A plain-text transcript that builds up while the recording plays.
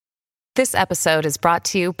This episode is brought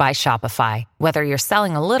to you by Shopify. Whether you're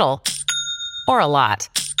selling a little or a lot,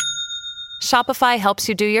 Shopify helps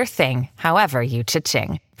you do your thing, however you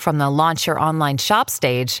cha-ching. From the launch your online shop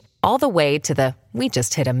stage, all the way to the we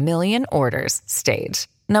just hit 1 million orders stage.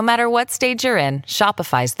 No matter what stage you're in,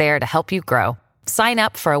 Shopify's there to help you grow. Sign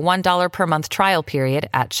up for a $1 per month trial period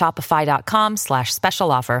at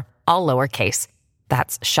shopify.com/special offer, all lowercase.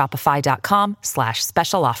 That's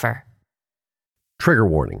shopify.com/special offer. Trigger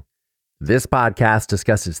warning. This podcast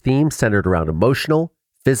discusses themes centered around emotional,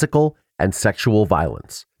 physical, and sexual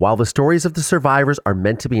violence. While the stories of the survivors are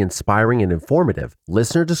meant to be inspiring and informative,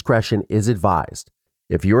 listener discretion is advised.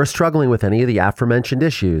 If you are struggling with any of the aforementioned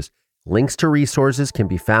issues, links to resources can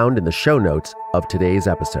be found in the show notes of today's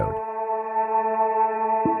episode.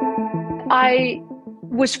 I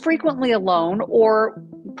was frequently alone or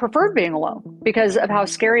preferred being alone because of how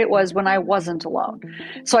scary it was when I wasn't alone.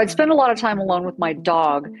 So I'd spend a lot of time alone with my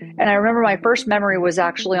dog. And I remember my first memory was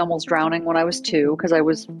actually almost drowning when I was 2 because I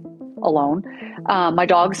was alone. My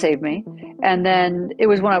dog saved me. And then it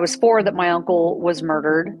was when I was 4 that my uncle was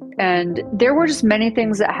murdered. And there were just many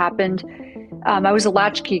things that happened. I was a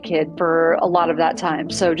latchkey kid for a lot of that time.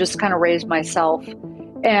 So just kind of raised myself.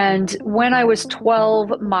 And when I was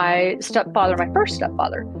 12, my first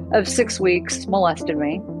stepfather of 6 weeks molested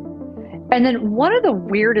me. And then one of the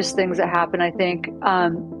weirdest things that happened, I think,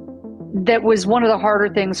 that was one of the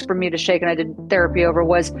harder things for me to shake, and I did therapy over,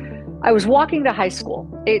 was I was walking to high school,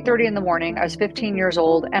 8:30 in the morning. I was 15 years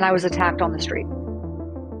old, and I was attacked on the street.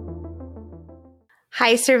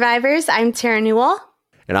 Hi, survivors. I'm Tara Newell.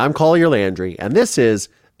 And I'm Collier Landry, and this is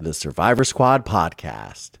the Survivor Squad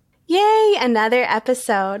podcast. Yay, another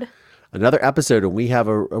episode. Another episode, and we have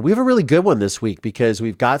a really good one this week because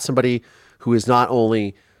we've got somebody who is not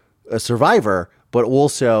only a survivor, but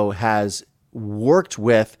also has worked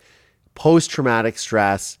with post-traumatic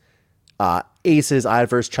stress, ACEs,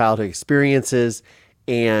 adverse childhood experiences,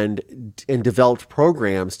 and developed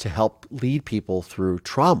programs to help lead people through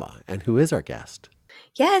trauma. And who is our guest?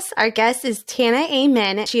 Yes, our guest is Tana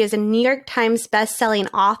Amen. She is a New York Times bestselling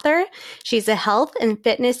author. She's a health and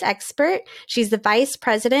fitness expert. She's the vice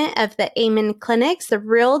president of the Amen Clinics, the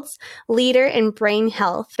world's leader in brain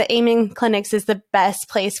health. The Amen Clinics is the best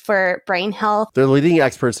place for brain health. They're leading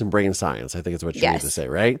experts in brain science, I think is what you need to say,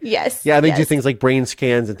 right? Yes. Yeah, they do things like brain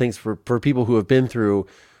scans and things for people who have been through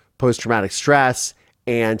post-traumatic stress,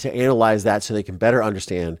 and to analyze that so they can better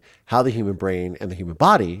understand how the human brain and the human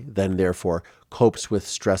body then therefore copes with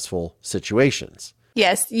stressful situations.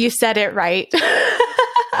 Yes, you said it right.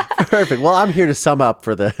 Perfect. Well, I'm here to sum up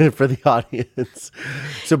for the audience.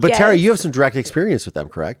 So, but yes. Tara, you have some direct experience with them,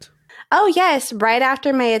 correct? Oh, yes. Right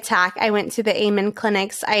after my attack, I went to the Amen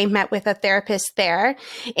Clinics. I met with a therapist there,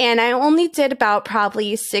 and I only did about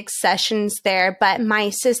probably 6 sessions there, but my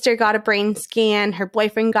sister got a brain scan, her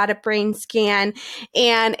boyfriend got a brain scan,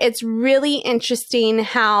 and it's really interesting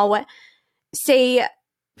how, say,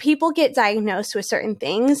 people get diagnosed with certain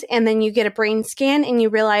things, and then you get a brain scan and you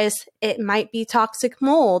realize it might be toxic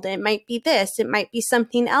mold, it might be this, it might be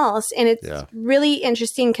something else. And it's really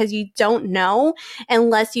interesting because you don't know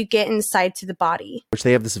unless you get inside to the body. Which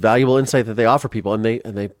they have this valuable insight that they offer people, and they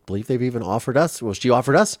believe they've even offered us, well, she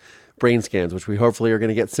offered us brain scans, which we hopefully are going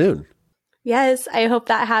to get soon. Yes, I hope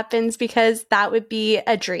that happens because that would be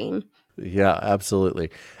a dream. Yeah, absolutely.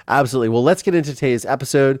 Absolutely. Well, let's get into today's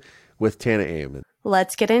episode with Tana Amen.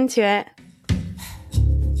 Let's get into it.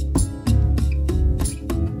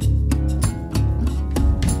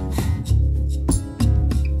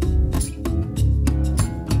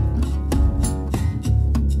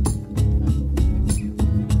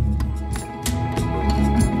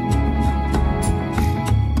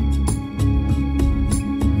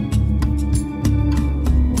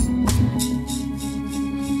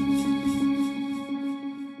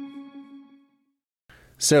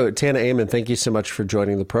 So, Tana Amen, thank you so much for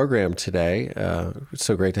joining the program today. It's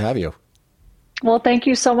so great to have you. Well, thank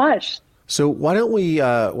you so much. So, why don't we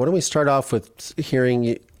start off with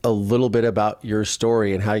hearing a little bit about your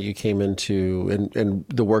story and how you came into and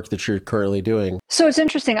the work that you're currently doing? So it's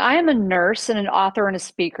interesting. I am a nurse and an author and a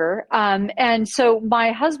speaker. And so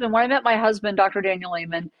my husband, when I met my husband, Dr. Daniel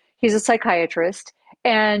Amen, he's a psychiatrist,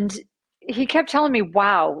 and he kept telling me,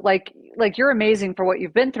 wow, like you're amazing for what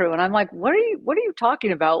you've been through. And I'm like, what are you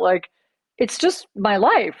talking about? Like, it's just my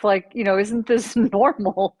life. Like, isn't this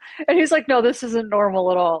normal? And he's like, no, this isn't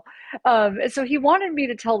normal at all. And so he wanted me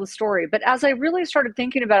to tell the story. But as I really started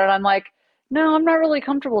thinking about it, I'm like, no, I'm not really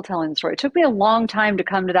comfortable telling the story. It took me a long time to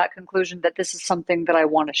come to that conclusion that this is something that I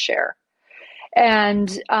want to share.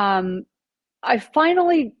 And I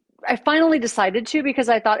finally I finally decided to, because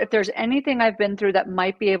I thought if there's anything I've been through that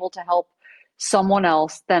might be able to help someone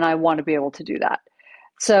else, then I want to be able to do that.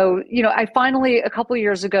 So, I finally, a couple of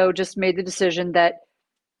years ago, just made the decision that,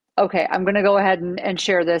 okay, I'm going to go ahead and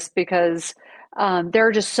share this because there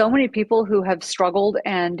are just so many people who have struggled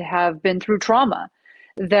and have been through trauma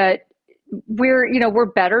that we're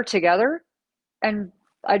better together. And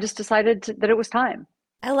I just decided that it was time.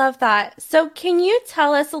 I love that. So, can you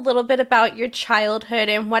tell us a little bit about your childhood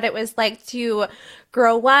and what it was like to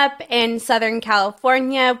grow up in Southern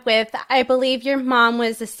California with, I believe your mom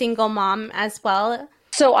was a single mom as well?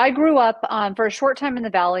 So I grew up for a short time in the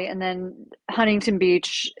Valley and then Huntington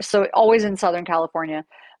Beach, so always in Southern California.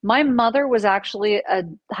 My mother was actually a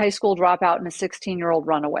high school dropout and a 16-year-old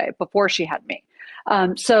runaway before she had me.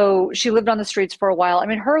 So she lived on the streets for a while. I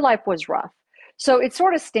mean, her life was rough. So it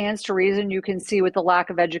sort of stands to reason, you can see with the lack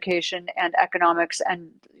of education and economics and,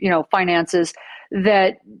 finances,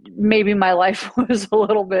 that maybe my life was a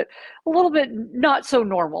little bit not so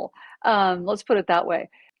normal. Let's put it that way.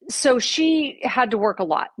 So she had to work a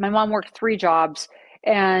lot. My mom worked 3 jobs,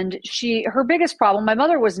 and her biggest problem, my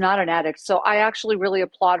mother was not an addict, so I actually really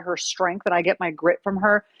applaud her strength and I get my grit from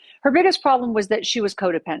her. Her biggest problem was that she was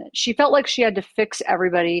codependent. She felt like she had to fix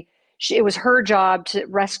everybody. It was her job to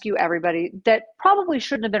rescue everybody that probably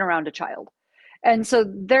shouldn't have been around a child. And so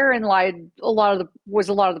therein lied a lot of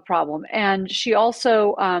the problem. And she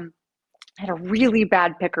also had a really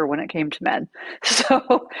bad picker when it came to men.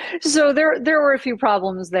 So there were a few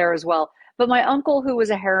problems there as well. But my uncle, who was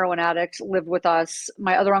a heroin addict, lived with us.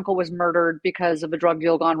 My other uncle was murdered because of a drug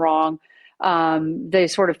deal gone wrong. They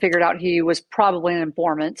sort of figured out he was probably an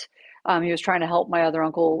informant. He was trying to help my other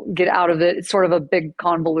uncle get out of it. It's sort of a big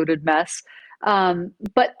convoluted mess.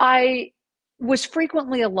 But I was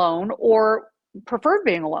frequently alone, or preferred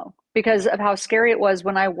being alone, because of how scary it was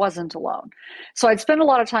when I wasn't alone. So I'd spend a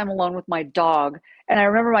lot of time alone with my dog. And I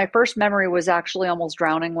remember my first memory was actually almost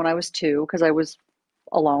drowning when I was 2 because I was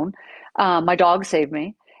alone. My dog saved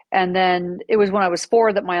me. And then it was when I was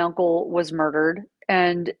 4 that my uncle was murdered.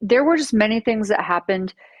 And there were just many things that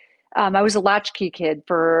happened. I was a latchkey kid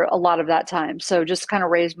for a lot of that time. So just kind of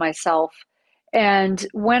raised myself. And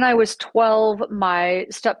when I was 12, my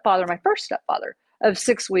first stepfather of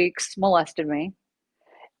 6 weeks, molested me.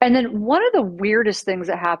 And then one of the weirdest things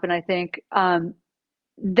that happened, I think,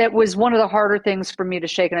 that was one of the harder things for me to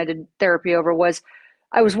shake, and I did therapy over, was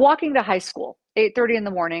I was walking to high school, 8:30 in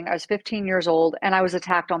the morning. I was 15 years old, and I was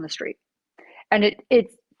attacked on the street. And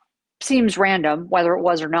it seems random, whether it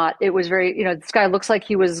was or not. It was very, this guy looks like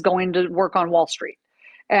he was going to work on Wall Street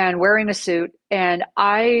and wearing a suit. And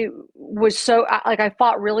I was I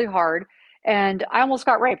fought really hard, and I almost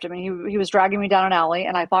got raped. I mean, he was dragging me down an alley,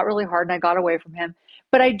 and I fought really hard and I got away from him.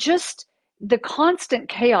 But the constant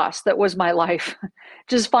chaos that was my life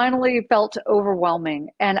just finally felt overwhelming.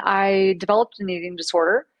 And I developed an eating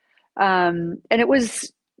disorder. And it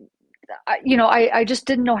was, I just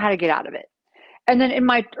didn't know how to get out of it. And then in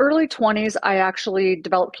my early 20s, I actually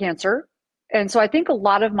developed cancer. And so I think a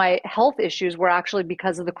lot of my health issues were actually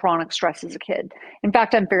because of the chronic stress as a kid. In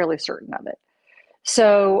fact, I'm fairly certain of it.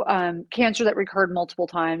 So cancer that recurred multiple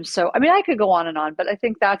times. So, I mean, I could go on and on, but I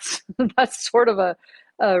think that's sort of a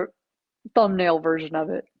thumbnail version of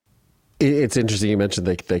it. It's interesting you mentioned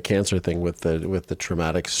the cancer thing with the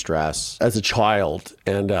traumatic stress as a child,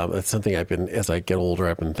 and it's something as I get older,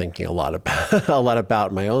 I've been thinking a lot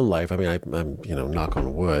about my own life. I mean, I'm knock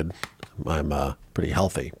on wood, I'm pretty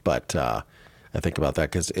healthy, but I think about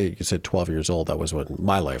that because you said 12 years old. That was when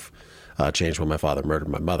my life changed, when my father murdered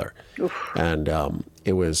my mother. Oof. And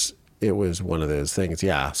it was one of those things.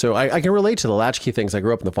 Yeah. So I can relate to the latchkey things. I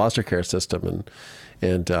grew up in the foster care system,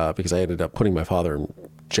 and because I ended up putting my father in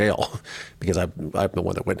jail because I'm the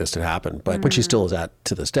one that witnessed it happen, but she still is at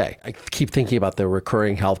to this day. I keep thinking about the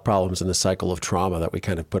recurring health problems and the cycle of trauma that we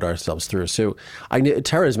kind of put ourselves through. So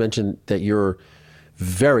Tara has mentioned that you're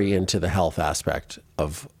very into the health aspect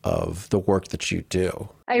of the work that you do.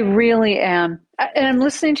 I really am. And I'm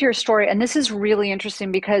listening to your story, and this is really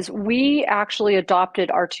interesting because we actually adopted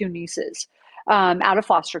our 2 nieces out of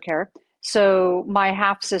foster care. So my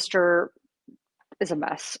half sister is a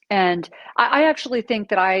mess. And I actually think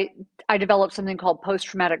that I developed something called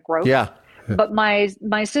post-traumatic growth. Yeah. But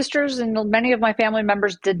my sisters and many of my family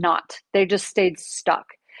members did not. They just stayed stuck.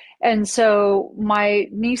 And so my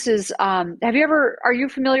nieces, are you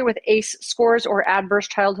familiar with ACE scores, or adverse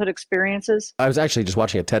childhood experiences? I was actually just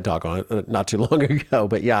watching a TED Talk on it not too long ago,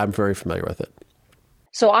 but yeah, I'm very familiar with it.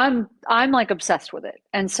 So I'm like obsessed with it.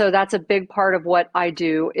 And so that's a big part of what I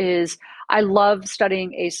do. Is I love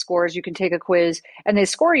studying ACE scores. You can take a quiz and they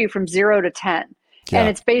score you from 0 to 10. And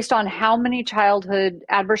it's based on how many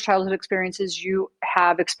adverse childhood experiences you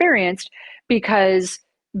have experienced, because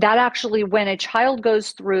that actually, when a child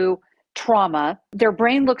goes through trauma, their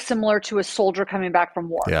brain looks similar to a soldier coming back from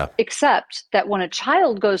war. Yeah. Except that when a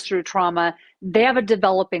child goes through trauma, they have a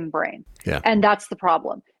developing brain. Yeah. And that's the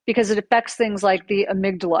problem, because it affects things like the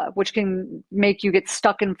amygdala, which can make you get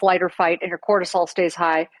stuck in flight or fight and your cortisol stays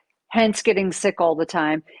high, hence getting sick all the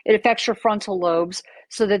time. It affects your frontal lobes,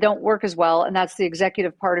 so they don't work as well. And that's the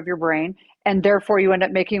executive part of your brain. And therefore you end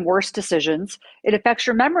up making worse decisions. It affects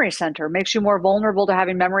your memory center, makes you more vulnerable to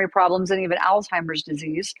having memory problems and even Alzheimer's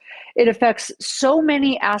disease. It affects so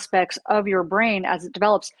many aspects of your brain as it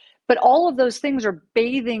develops. But all of those things are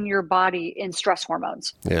bathing your body in stress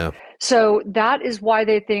hormones. Yeah. So that is why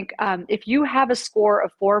they think if you have a score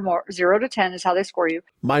of 4 or more, 0 to 10 is how they score you.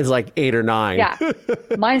 Mine's like 8 or 9. Yeah.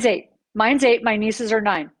 Mine's 8. Mine's 8. My nieces are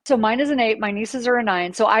 9. So mine is an 8. My nieces are a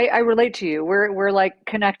 9. So I relate to you. We're like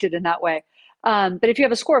connected in that way. But if you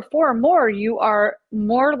have a score of 4 or more, you are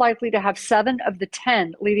more likely to have 7 of the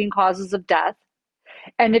 10 leading causes of death.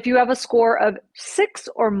 And if you have a score of 6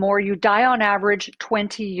 or more, you die on average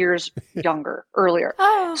 20 years earlier.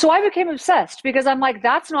 Oh. So I became obsessed because I'm like,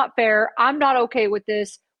 that's not fair. I'm not okay with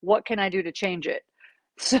this. What can I do to change it?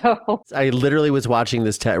 So I literally was rewatching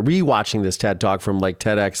this TED talk from like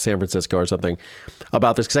TEDx San Francisco or something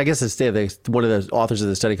about this, because I guess one of the authors of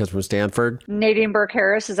the study comes from Stanford. Nadine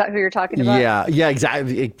Burke-Harris, is that who you're talking about? Yeah,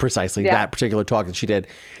 exactly, precisely that particular talk that she did,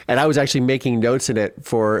 and I was actually making notes in it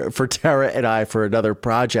for Tara and I for another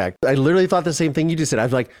project. I literally thought the same thing you just said. I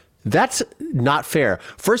was like, that's not fair.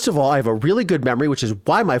 First of all, I have a really good memory, which is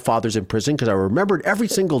why my father's in prison, because I remembered every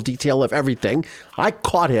single detail of everything. I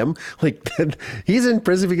caught him. Like, he's in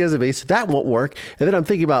prison because of me, so that won't work. And then I'm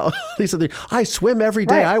thinking about these other, I swim every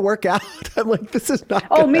day. Right. I work out. I'm like, this is not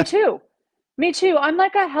Oh, me too. Me too. I'm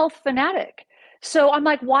like a health fanatic. So I'm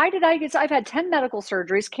like, why did I've had 10 medical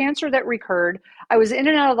surgeries, cancer that recurred. I was in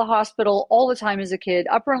and out of the hospital all the time as a kid,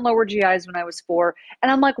 upper and lower GIs when I was 4.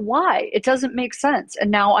 And I'm like, why? It doesn't make sense. And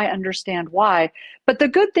now I understand why. But the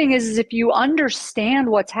good thing is if you understand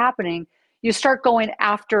what's happening, you start going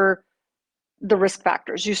after the risk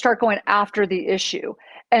factors. You start going after the issue.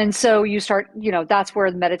 And so you start, that's where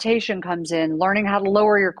the meditation comes in, learning how to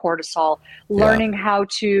lower your cortisol, learning how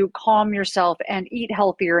to calm yourself and eat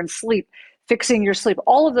healthier and sleep. Fixing your sleep,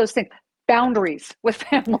 all of those things, boundaries with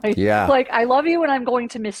family. Yeah. Like, I love you and I'm going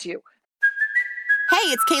to miss you. Hey,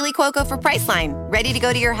 it's Kaylee Cuoco for Priceline. Ready to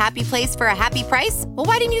go to your happy place for a happy price? Well,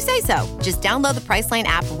 why didn't you say so? Just download the Priceline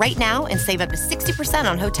app right now and save up to 60%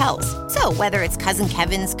 on hotels. So whether it's Cousin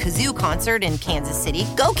Kevin's Kazoo Concert in Kansas City,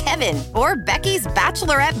 go Kevin, or Becky's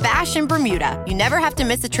Bachelorette Bash in Bermuda, you never have to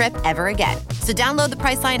miss a trip ever again. So download the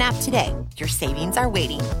Priceline app today. Your savings are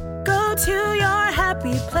waiting. Go to your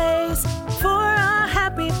happy place for a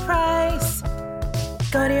happy price.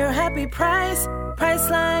 Go to your happy price,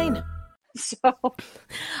 Priceline. So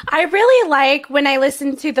I really like when I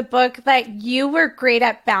listened to the book that you were great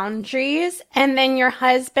at boundaries, and then your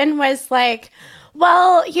husband was like,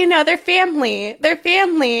 well, they're family.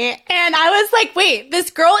 And I was like, wait,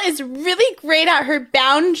 this girl is really great at her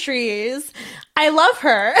boundaries. I love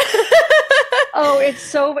her. Oh, it's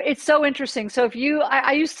so interesting. So if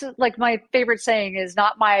I used to, like, my favorite saying is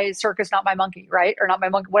not my circus, not my monkey, right? Or not my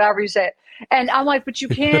monkey, whatever you say. And I'm like, but you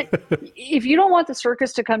can't, if you don't want the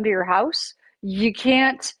circus to come to your house, you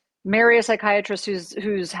can't marry a psychiatrist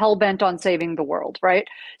who's hell-bent on saving the world, right?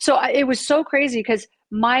 So it was so crazy because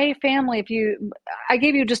my family, I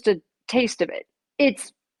gave you just a taste of it.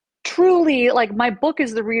 It's truly like my book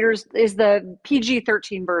is the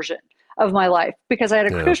PG-13 version of my life, because I had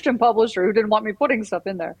a Christian publisher who didn't want me putting stuff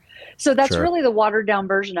in there. So that's really the watered down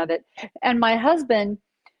version of it. And my husband,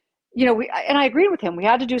 and I agreed with him. We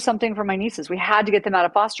had to do something for my nieces. We had to get them out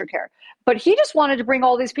of foster care. But he just wanted to bring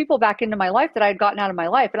all these people back into my life that I had gotten out of my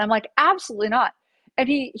life. And I'm like, absolutely not. And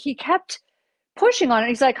he kept pushing on it.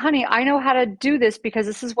 He's like, honey, I know how to do this because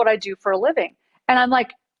this is what I do for a living. And I'm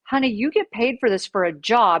like, honey, you get paid for this for a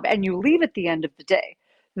job and you leave at the end of the day.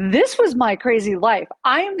 This was my crazy life.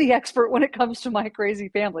 I am the expert when it comes to my crazy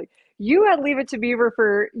family. You had Leave It to Beaver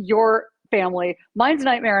for your family. Mine's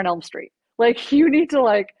Nightmare on Elm Street. Like, you need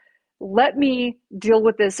to let me deal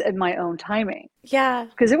with this in my own timing. Yeah.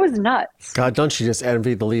 Because it was nuts. God, don't you just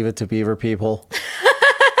envy the Leave It to Beaver people?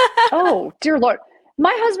 Oh, dear Lord.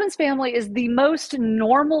 My husband's family is the most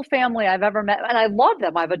normal family I've ever met. And I love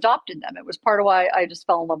them. I've adopted them. It was part of why I just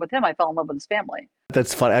fell in love with him. I fell in love with his family.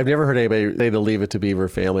 That's funny. I've never heard anybody say the Leave It to Beaver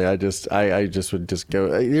family. I just would just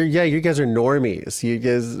go, yeah, you guys are normies. You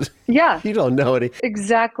guys, you don't know any.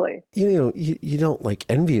 Exactly. You don't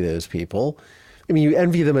envy those people. I mean, you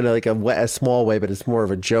envy them in a small way, but it's more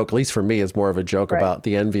of a joke. At least for me, it's more of a joke about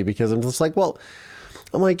the envy, because I'm just like, well,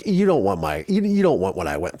 I'm like, you don't want you don't want what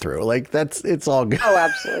I went through. Like it's all good. Oh,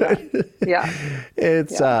 absolutely. Yeah.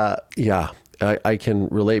 I can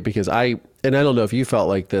relate, because and I don't know if you felt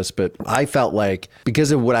like this, but I felt like,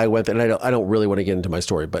 because of what I went through, and I don't really want to get into my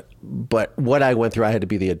story, but what I went through, I had to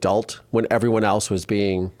be the adult when everyone else was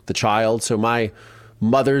being the child. So my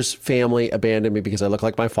mother's family abandoned me because I look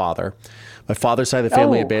like my father. My father's side of the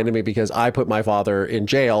family abandoned me because I put my father in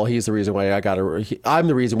jail. He's the reason why I'm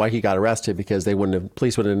the reason why he got arrested, because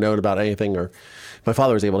police wouldn't have known about anything, or my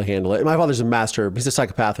father was able to handle it. And my father's he's a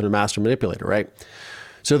psychopath and a master manipulator, right?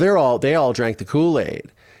 So they all drank the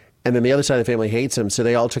Kool-Aid. And then the other side of the family hates him, so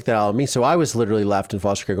they all took that out on me. So I was literally left in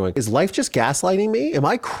foster care going, is life just gaslighting me? Am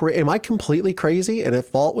I completely crazy and at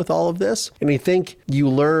fault with all of this? And I think you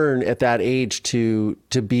learn at that age to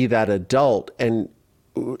be that adult. And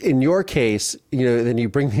in your case, then you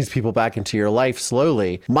bring these people back into your life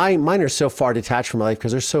slowly. Mine are so far detached from my life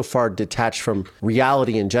because they're so far detached from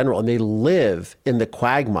reality in general, and they live in the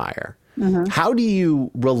quagmire. Mm-hmm. How do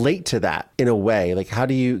you relate to that in a way? Like, how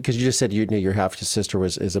do you, because you just said your half sister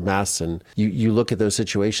is a mess, and you look at those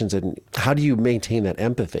situations, and how do you maintain that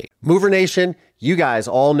empathy? Mover Nation, you guys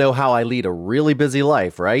all know how I lead a really busy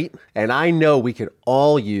life, right? And I know we could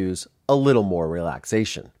all use a little more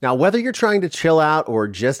relaxation. Now, whether you're trying to chill out or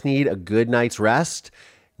just need a good night's rest,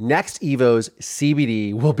 Next Evo's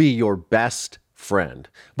CBD will be your best friend.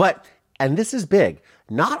 And this is big,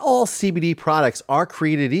 not all CBD products are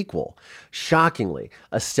created equal. Shockingly,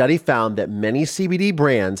 a study found that many CBD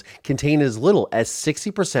brands contain as little as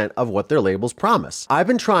 60% of what their labels promise. I've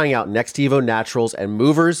been trying out Next Evo Naturals and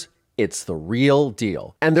Movers. It's the real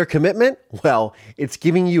deal. And their commitment? Well, it's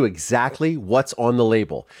giving you exactly what's on the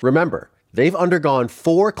label. Remember, they've undergone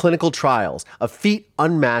 4 clinical trials, a feat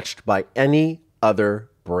unmatched by any other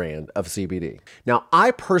brand of CBD. Now,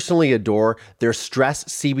 I personally adore their Stress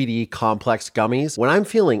CBD Complex gummies. When I'm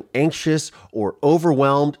feeling anxious or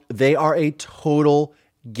overwhelmed, they are a total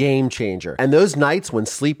game changer. And those nights when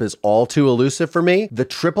sleep is all too elusive for me, the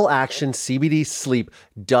triple action CBD sleep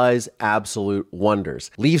does absolute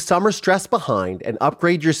wonders. Leave summer stress behind and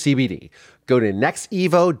upgrade your CBD. Go to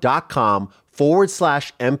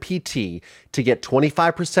nextevo.com/MPT to get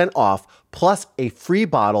 25% off plus a free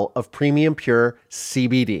bottle of premium pure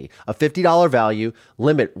CBD, a $50 value,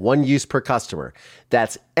 limit 1 use per customer.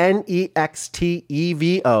 That's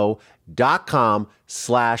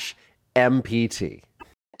nextevo.com/MPT.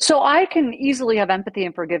 So I can easily have empathy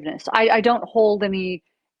and forgiveness. I don't hold any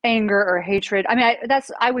anger or hatred. I mean,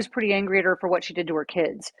 I was pretty angry at her for what she did to her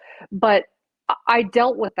kids, but I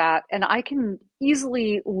dealt with that, and I can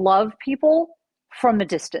easily love people from a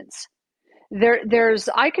distance.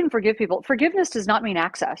 I can forgive people. Forgiveness does not mean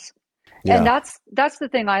access. Yeah. And that's the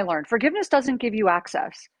thing I learned. Forgiveness doesn't give you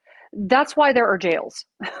access. That's why there are jails.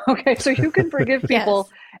 Okay. So you can forgive people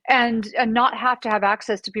and not have to have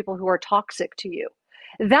access to people who are toxic to you.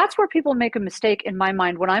 That's where people make a mistake in my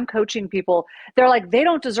mind. When I'm coaching people, they're like, they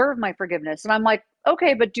don't deserve my forgiveness. And I'm like,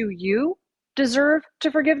 okay, but do you deserve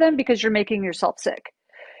to forgive them? Because you're making yourself sick.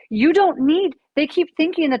 You don't need, they keep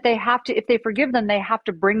thinking that they have to, if they forgive them, they have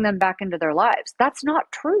to bring them back into their lives. That's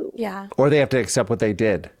not true. Yeah. Or they have to accept what they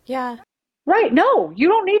did. Yeah. Right. No, you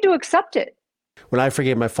don't need to accept it. When I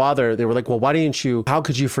forgave my father, they were like, well, how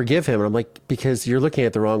could you forgive him? And I'm like, because you're looking at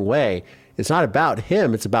it the wrong way. It's not about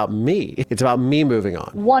him. It's about me. It's about me moving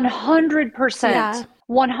on. 100%. Yeah.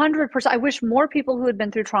 100%. I wish more people who had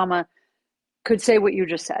been through trauma could say what you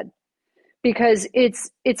just said. Because it's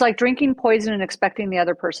like drinking poison and expecting the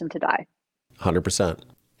other person to die. 100%.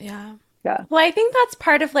 Yeah. Yeah. Well, I think that's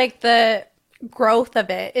part of like the growth of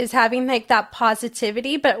it, is having like that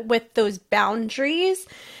positivity, but with those boundaries.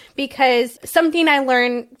 Because something I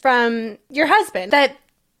learned from your husband, that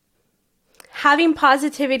having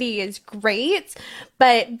positivity is great,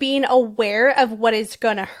 but being aware of what is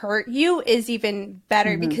going to hurt you is even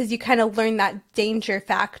better, because you kind of learn that danger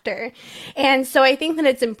factor. And so I think that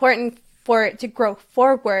it's important for it to grow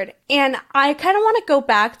forward. And I kind of want to go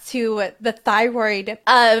back to the thyroid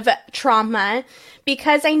of trauma,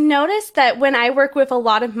 because I noticed that when I work with a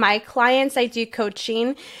lot of my clients, I do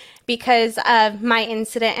coaching because of my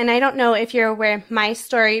incident. And I don't know if you're aware of my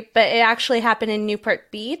story, but it actually happened in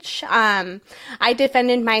Newport Beach. I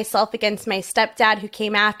defended myself against my stepdad who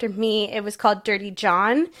came after me. It was called Dirty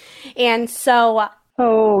John. And so...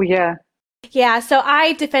 Oh, yeah. Yeah, so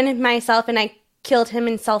I defended myself, and I killed him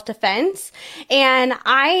in self-defense. And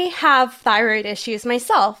I have thyroid issues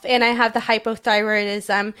myself, and I have the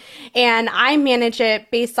hypothyroidism, and I manage it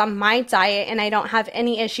based on my diet, and I don't have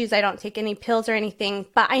any issues. I don't take any pills or anything.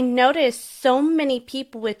 But I noticed so many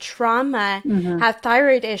people with trauma have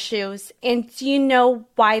thyroid issues. And do you know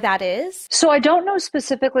why that is? So I don't know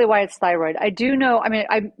specifically why it's thyroid. I do know,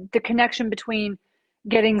 the connection between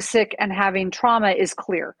getting sick and having trauma is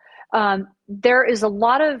clear. There is a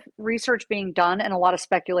lot of research being done and a lot of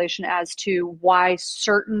speculation as to why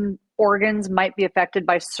certain organs might be affected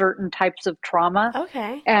by certain types of trauma.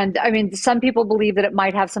 Okay. And some people believe that it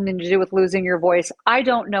might have something to do with losing your voice. I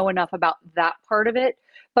don't know enough about that part of it.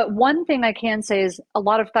 But one thing I can say is a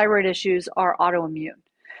lot of thyroid issues are autoimmune.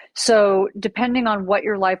 So depending on what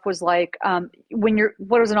your life was like,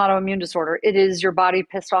 what is an autoimmune disorder? It is your body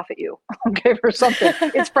pissed off at you, okay, for something.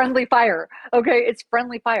 It's friendly fire, okay? It's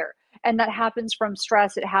friendly fire. And that happens from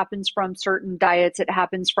stress. It happens from certain diets. It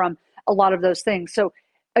happens from a lot of those things. So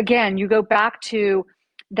again, you go back to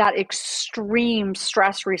that extreme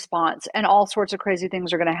stress response and all sorts of crazy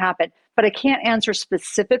things are going to happen. But I can't answer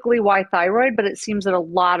specifically why thyroid, but it seems that a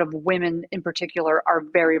lot of women in particular are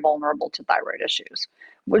very vulnerable to thyroid issues,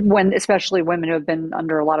 especially women who have been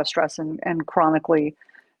under a lot of stress and chronically,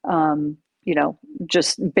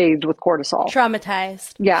 just bathed with cortisol.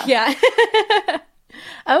 Traumatized. Yeah. Yeah.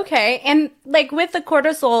 Okay. And like with the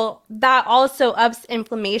cortisol, that also ups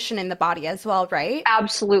inflammation in the body as well, right?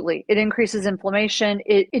 Absolutely. It increases inflammation.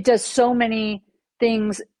 It does so many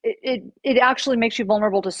things. It actually makes you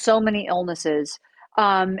vulnerable to so many illnesses.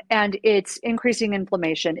 And it's increasing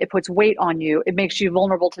inflammation. It puts weight on you. It makes you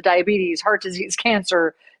vulnerable to diabetes, heart disease,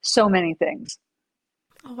 cancer, so many things.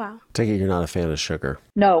 Oh, wow. Take it you're not a fan of sugar.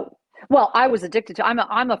 No. Well, I was addicted to.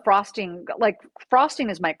 I'm a frosting. Like frosting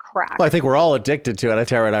is my crack. Well, I think we're all addicted to it.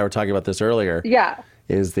 Tara and I were talking about this earlier. Yeah.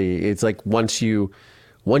 It's like once you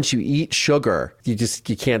eat sugar, you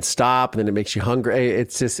can't stop, and then it makes you hungry.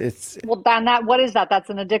 Well, then what is that? That's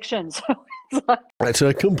an addiction. So it's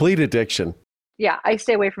a complete addiction. Yeah, I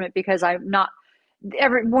stay away from it because I'm not.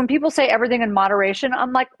 When people say everything in moderation,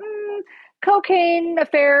 I'm like. Cocaine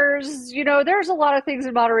affairs, there's a lot of things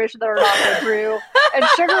in moderation that are not good for you. And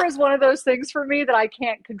sugar is one of those things for me that I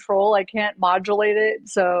can't control. I can't modulate it.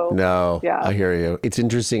 So no, yeah. I hear you. It's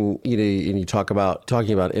interesting, and you talking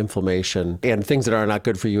about inflammation and things that are not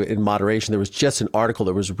good for you in moderation. There was just an article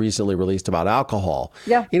that was recently released about alcohol.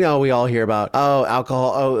 Yeah. We all hear about,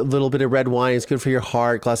 alcohol, a little bit of red wine is good for your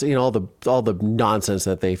heart, glass, all the nonsense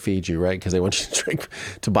that they feed you, right? Because they want you to drink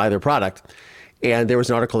to buy their product. And there was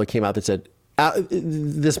an article that came out that said,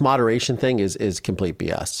 this moderation thing is complete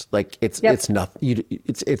BS. Like it's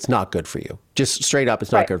not good for you. Just straight up,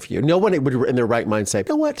 it's not good for you. No one would in their right mind say, you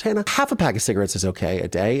know what, Tana, half a pack of cigarettes is okay a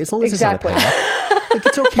day as long as it's not a pack. Like,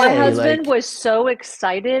 it's okay. My husband was so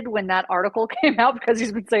excited when that article came out because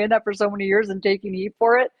he's been saying that for so many years and taking heat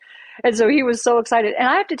for it. And so he was so excited. And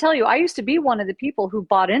I have to tell you, I used to be one of the people who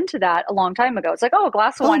bought into that a long time ago. It's like, a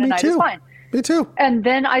glass of wine a night is fine. Me too. And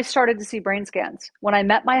then I started to see brain scans. When I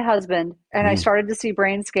met my husband and I started to see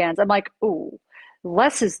brain scans, I'm like, ooh,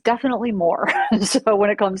 less is definitely more. So when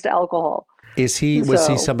it comes to alcohol. Was he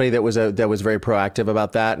somebody that was very proactive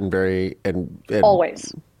about that and very and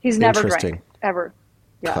always. He's never drank ever.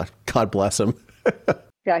 Yeah. God bless him.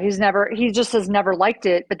 Yeah, he just has never liked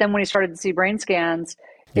it. But then when he started to see brain scans,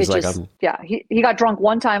 he got drunk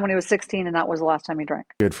one time when he was 16 and that was the last time he drank.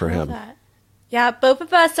 Good for him. Yeah, both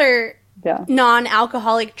of us are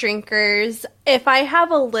non-alcoholic drinkers. If I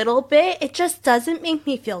have a little bit, it just doesn't make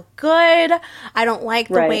me feel good. I don't like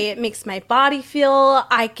the way it makes my body feel.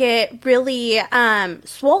 I get really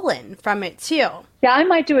swollen from it too. Yeah, I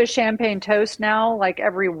might do a champagne toast now, like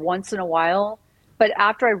every once in a while. But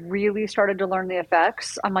after I really started to learn the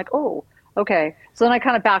effects, I'm like, oh, okay. So then I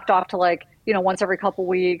kind of backed off to once every couple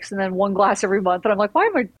weeks and then one glass every month. And I'm like,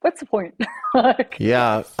 what's the point?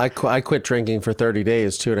 Yeah, I quit drinking for 30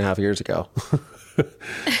 days 2.5 years ago.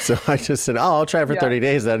 So I just said, I'll try it for 30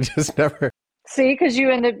 days. Then just never. See, because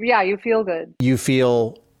you end up, you feel good. You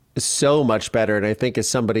feel so much better. And I think as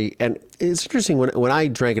somebody, and it's interesting, when I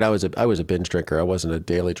drank it, I was a binge drinker. I wasn't a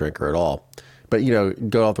daily drinker at all. But,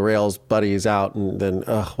 go off the rails, buddies out, and then,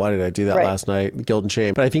 why did I do that last night? Guilt and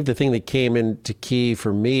shame. But I think the thing that came into key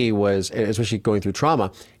for me was, especially going through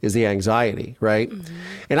trauma, is the anxiety, right? Mm-hmm.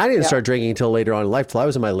 And I didn't start drinking until later on in life, till I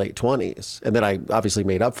was in my late 20s. And then I obviously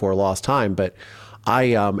made up for lost time. But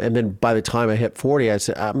and then by the time I hit 40, I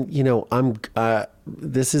said,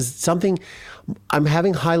 this is something, I'm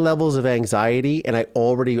having high levels of anxiety. And I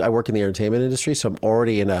work in the entertainment industry, so I'm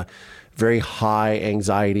already in a very high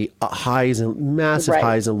anxiety, massive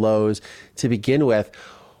highs and lows to begin with.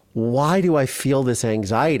 why do I feel this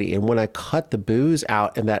anxiety? And when I cut the booze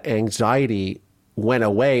out and that anxiety went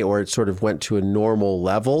away, or it sort of went to a normal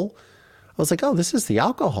level, I was like, oh, this is the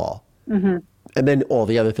alcohol. Mm-hmm. And then all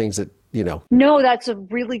the other things that, No, that's a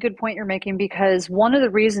really good point you're making, because one of the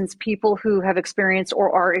reasons people who have experienced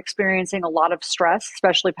or are experiencing a lot of stress,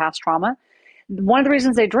 especially past trauma, one of the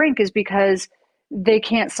reasons they drink is because they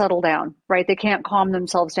can't settle down, right? They can't calm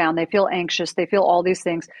themselves down. They feel anxious. They feel all these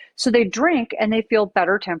things. So they drink and they feel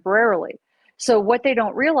better temporarily. So what they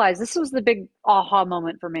don't realize, this was the big aha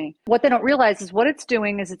moment for me. What they don't realize is what it's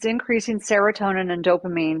doing is it's increasing serotonin and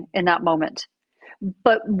dopamine in that moment.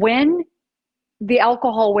 But when the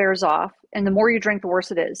alcohol wears off, and the more you drink, the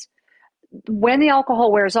worse it is. When the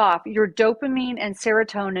alcohol wears off, your dopamine and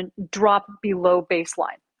serotonin drop below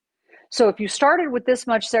baseline. So if you started with this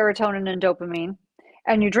much serotonin and dopamine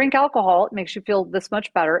and you drink alcohol, it makes you feel this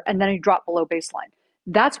much better, and then you drop below baseline.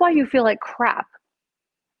 That's why you feel like crap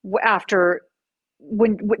after,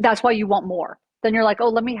 that's why you want more. Then you're like, oh,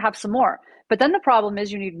 let me have some more. But then the problem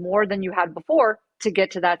is you need more than you had before to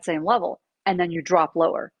get to that same level, and then you drop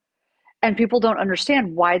lower. And people don't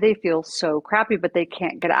understand why they feel so crappy, but they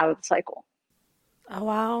can't get out of the cycle. Oh,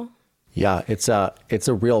 wow. Yeah, it's a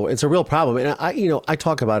real problem, and I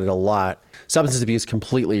talk about it a lot. Substance abuse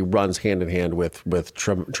completely runs hand in hand with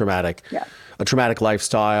traumatic, a traumatic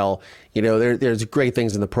lifestyle. There's great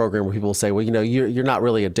things in the program where people say, well, you're not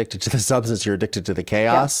really addicted to the substance, you're addicted to the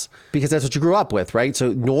chaos, because that's what you grew up with, right?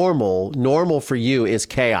 So normal for you is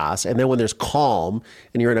chaos, and then when there's calm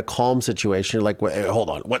and you're in a calm situation, you're like, wait, hold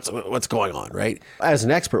on, what's going on, right? As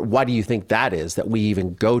an expert, why do you think that is, that we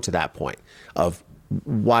even go to that point of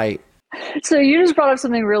why? So you just brought up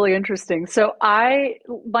something really interesting. So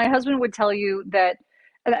my husband would tell you that,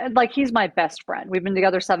 like, he's my best friend. We've been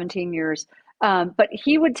together 17 years. But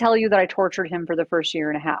he would tell you that I tortured him for the first year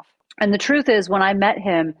and a half. And the truth is, when I met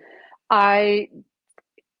him,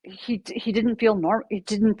 he didn't feel normal. It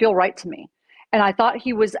didn't feel right to me. And I thought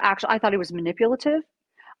he was manipulative.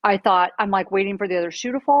 I'm like waiting for the other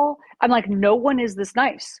shoe to fall. I'm like, no one is this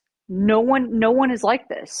nice. No one is like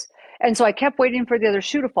this. And so I kept waiting for the other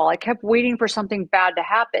shoe to fall. I kept waiting for something bad to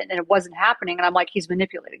happen, and it wasn't happening. And I'm like, he's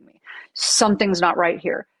manipulating me. Something's not right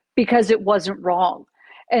here, because it wasn't wrong.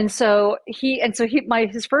 And so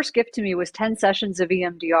his first gift to me was 10 sessions of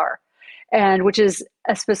EMDR, which is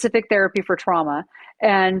a specific therapy for trauma.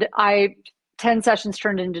 And 10 sessions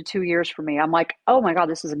turned into 2 years for me. I'm like, oh my God,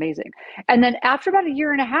 this is amazing. And then after about a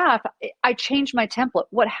year and a half, I changed my template.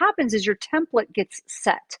 What happens is your template gets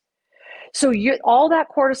set. So all that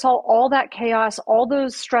cortisol, all that chaos, all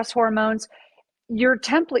those stress hormones, your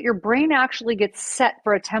brain actually gets set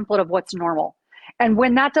for a template of what's normal. And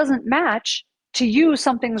when that doesn't match, to you,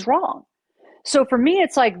 something's wrong. So for me,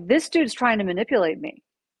 it's like, this dude's trying to manipulate me.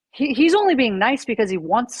 He's only being nice because he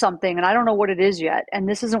wants something, and I don't know what it is yet. And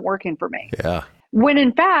this isn't working for me. Yeah. When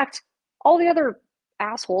in fact, all the other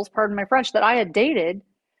assholes, pardon my French, that I had dated,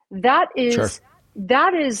 that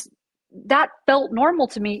felt normal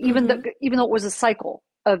to me, even though it was a cycle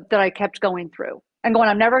that I kept going through and going,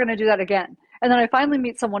 I'm never going to do that again. And then I finally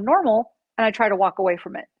meet someone normal and I try to walk away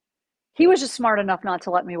from it. He was just smart enough not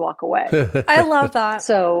to let me walk away. I love that.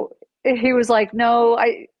 So he was like,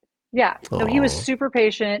 he was super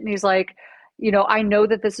patient. And he's like, I know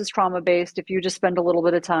that this is trauma based. If you just spend a little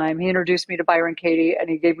bit of time. He introduced me to Byron Katie, and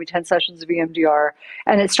he gave me 10 sessions of EMDR,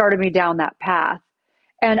 and it started me down that path.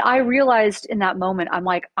 And I realized in that moment, I'm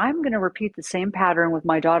like, I'm going to repeat the same pattern with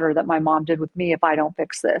my daughter that my mom did with me if I don't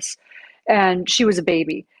fix this. And she was a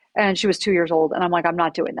baby, and she was 2 years old. And I'm like, I'm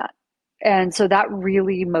not doing that. And so that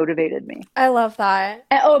really motivated me. I love that.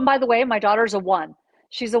 And by the way, my daughter's a 1.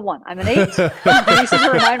 She's a 1. I'm an 8. Lisa's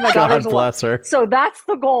a 9. My daughter's a 1. Bless her. So that's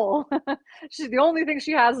the goal. The only thing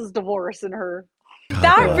she has is divorce in her.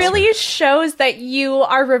 That really shows that you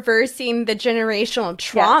are reversing the generational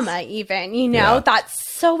trauma, even, that's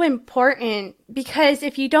so important, because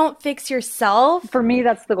if you don't fix yourself, for me,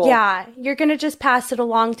 that's the goal. Yeah. You're going to just pass it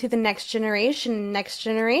along to the next generation,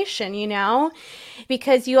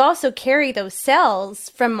 because you also carry those cells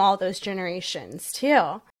from all those generations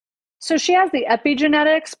too. So she has the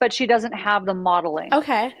epigenetics, but she doesn't have the modeling.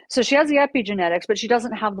 Okay. So she has the epigenetics, but she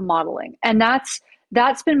doesn't have the modeling. And that's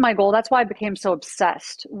been my goal. That's why I became so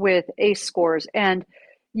obsessed with ACE scores. And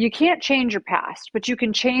you can't change your past, but you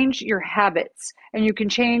can change your habits, and you can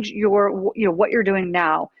change your, what you're doing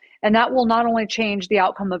now. And that will not only change the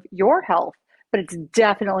outcome of your health, but it's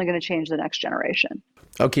definitely going to change the next generation.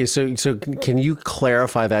 Okay, so can you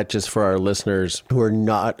clarify that just for our listeners who are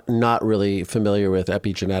not really familiar with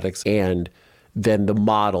epigenetics and than the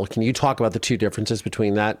model. Can you talk about the two differences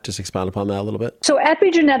between that? Just expound upon that a little bit. So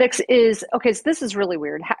epigenetics is, okay, so this is really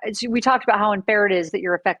weird. We talked about how unfair it is that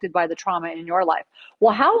you're affected by the trauma in your life.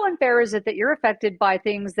 Well, how unfair is it that you're affected by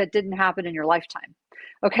things that didn't happen in your lifetime?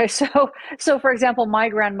 Okay, so for example, my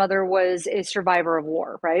grandmother was a survivor of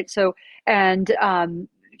war, right? And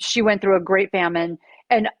she went through a great famine.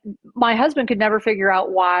 And my husband could never figure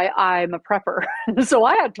out why I'm a prepper. So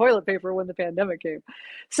I had toilet paper when the pandemic came.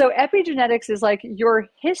 So epigenetics is like your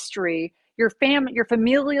history, your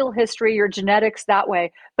familial history, your genetics that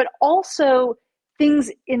way, but also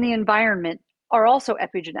things in the environment are also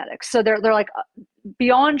epigenetics. So they're like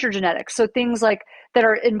beyond your genetics. So things like that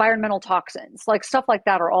are environmental toxins, like stuff like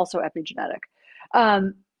that are also epigenetic.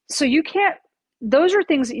 So those are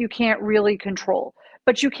things that you can't really control.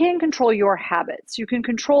 But you can control your habits. You can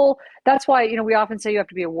control, that's why, we often say you have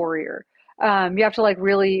to be a warrior. You have to like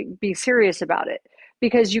really be serious about it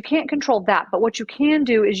because you can't control that. But what you can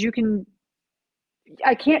do is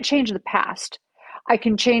I can't change the past. I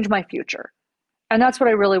can change my future. And that's what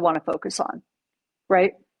I really want to focus on.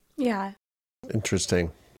 Right? Yeah.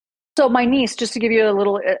 Interesting. So my niece, just to give you a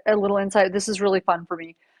little insight, this is really fun for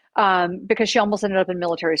me because she almost ended up in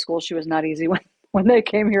military school. She was not easy when they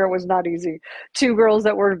came here. It was not easy. Two girls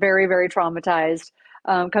that were very, very traumatized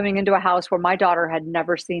coming into a house where my daughter had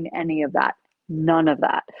never seen any of that, none of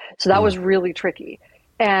that. So that was really tricky.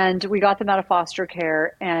 And we got them out of foster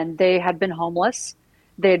care and they had been homeless.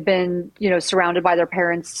 They had been, surrounded by their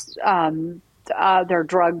parents, their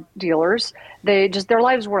drug dealers. Their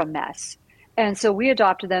lives were a mess. And so we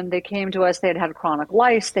adopted them. They came to us. They had chronic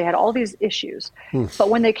lice. They had all these issues. But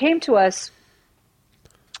when they came to us,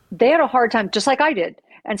 they had a hard time, just like I did.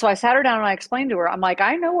 And so I sat her down and I explained to her, I'm like,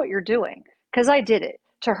 I know what you're doing because I did it.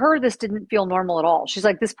 To her, this didn't feel normal at all. She's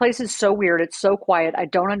like, this place is so weird. It's so quiet. I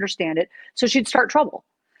don't understand it. So she'd start trouble.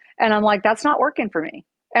 And I'm like, that's not working for me.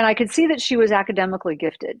 And I could see that she was academically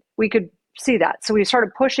gifted. We could see that. So we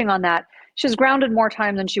started pushing on that. She was grounded more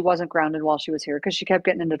time than she wasn't grounded while she was here because she kept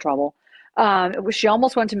getting into trouble. She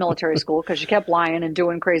almost went to military school because she kept lying and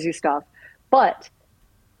doing crazy stuff. But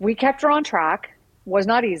we kept her on track. Was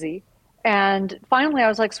not easy. And finally, I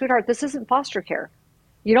was like, sweetheart, this isn't foster care.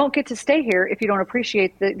 You don't get to stay here if you don't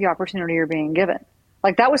appreciate the opportunity you're being given.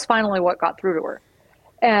 Like that was finally what got through to her.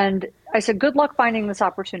 And I said, good luck finding this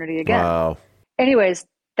opportunity again. Wow. Anyways,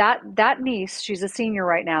 that niece, she's a senior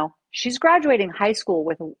right now. She's graduating high school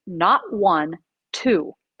with not one,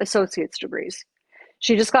 two associate's degrees.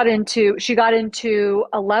 She got into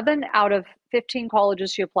 11 out of 15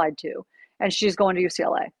 colleges she applied to, and she's going to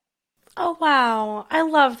UCLA. Oh, wow. I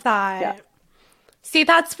love that. Yeah. See,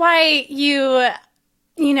 that's why you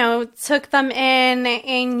took them in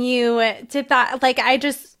and you did that. Like, I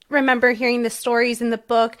just remember hearing the stories in the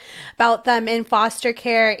book about them in foster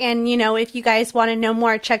care. And, if you guys want to know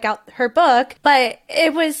more, check out her book. But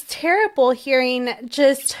it was terrible hearing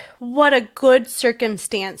just what a good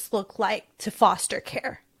circumstance looked like to foster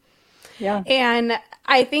care. Yeah. And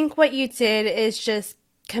I think what you did is just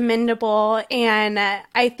commendable. And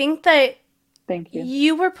I think that thank you.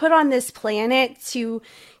 You were put on this planet to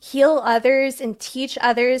heal others and teach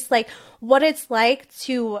others like what it's like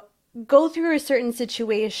to go through a certain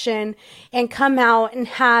situation and come out and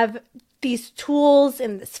have these tools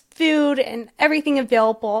and this food and everything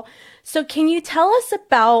available. So can you tell us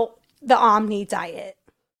about the Omni diet?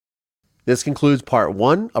 This concludes part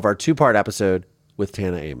 1 of our 2-part episode with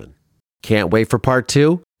Tana Amon. Can't wait for part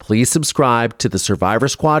 2? Please subscribe to the Survivor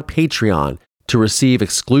Squad Patreon to receive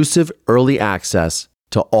exclusive early access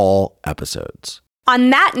to all episodes.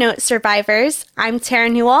 On that note, survivors, I'm Tara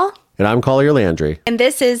Newell. And I'm Collier Landry. And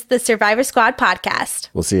this is the Survivor Squad podcast.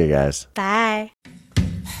 We'll see you guys. Bye.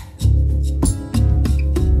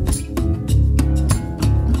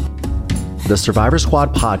 The Survivor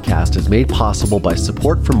Squad podcast is made possible by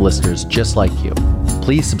support from listeners just like you.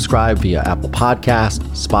 Please subscribe via Apple Podcasts,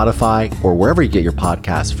 Spotify, or wherever you get your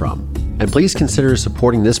podcasts from. And please consider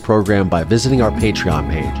supporting this program by visiting our Patreon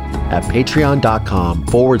page at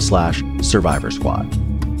patreon.com/Survivor Squad.